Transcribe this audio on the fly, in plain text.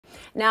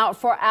Now,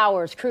 for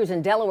hours, crews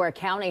in Delaware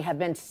County have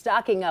been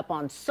stocking up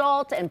on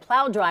salt, and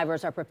plow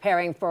drivers are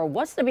preparing for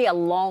what's to be a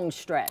long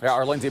stretch. Yeah,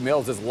 our Lindsay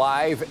Mills is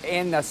live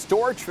in the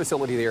storage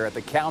facility there at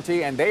the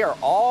county, and they are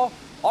all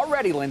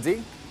ready,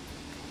 Lindsay.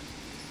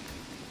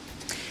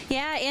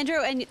 Yeah,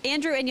 Andrew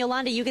and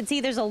Yolanda, you can see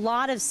there's a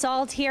lot of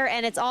salt here,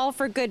 and it's all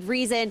for good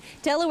reason.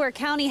 Delaware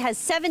County has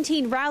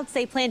 17 routes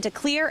they plan to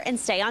clear and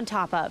stay on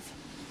top of.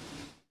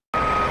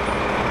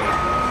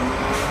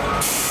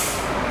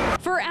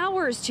 For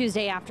hours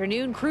Tuesday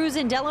afternoon, crews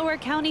in Delaware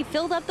County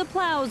filled up the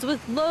plows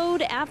with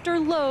load after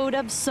load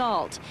of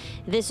salt.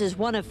 This is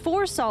one of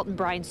 4 salt and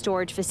brine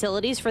storage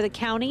facilities for the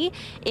county.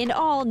 In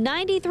all,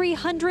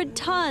 9,300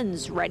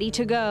 tons ready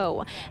to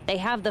go. They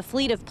have the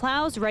fleet of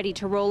plows ready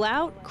to roll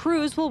out.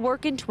 Crews will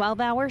work in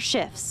 12-hour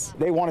shifts.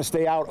 They want to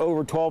stay out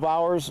over 12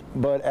 hours,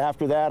 but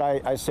after that,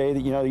 I say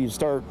that, you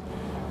start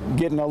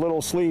getting a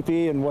little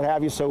sleepy and what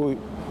have you, so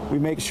we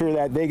make sure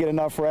that they get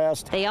enough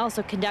rest. They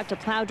also conduct a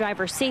plow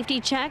driver safety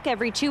check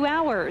every 2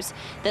 hours.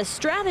 The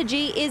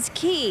strategy is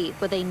key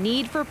with a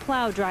need for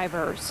plow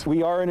drivers.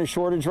 We are in a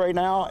shortage right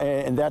now,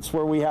 and that's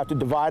where we have to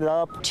divide it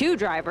up. 2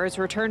 drivers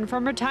returned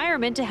from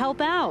retirement to help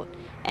out.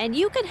 And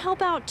you can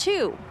help out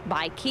too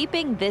by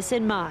keeping this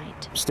in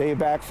mind. Stay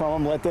back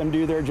from them, let them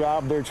do their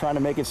job. They're trying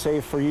to make it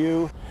safe for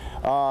you.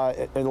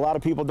 A lot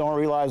of people don't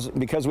realize,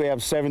 because we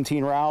have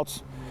 17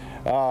 routes,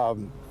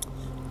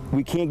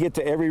 we can't get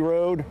to every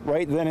road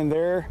right then and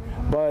there,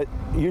 but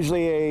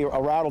usually a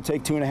route will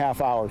take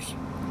 2.5 hours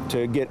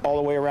to get all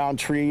the way around,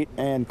 treat,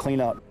 and clean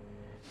up.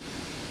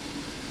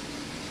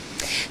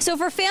 So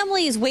for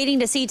families waiting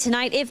to see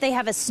tonight if they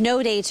have a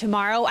snow day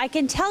tomorrow, I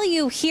can tell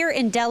you here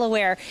in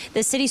Delaware,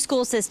 the city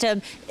school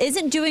system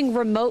isn't doing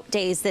remote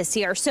days this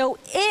year. So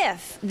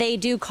if they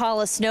do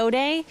call a snow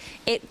day,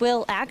 it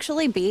will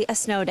actually be a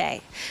snow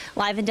day.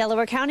 Live in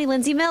Delaware County,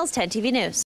 Lindsay Mills, 10 TV News.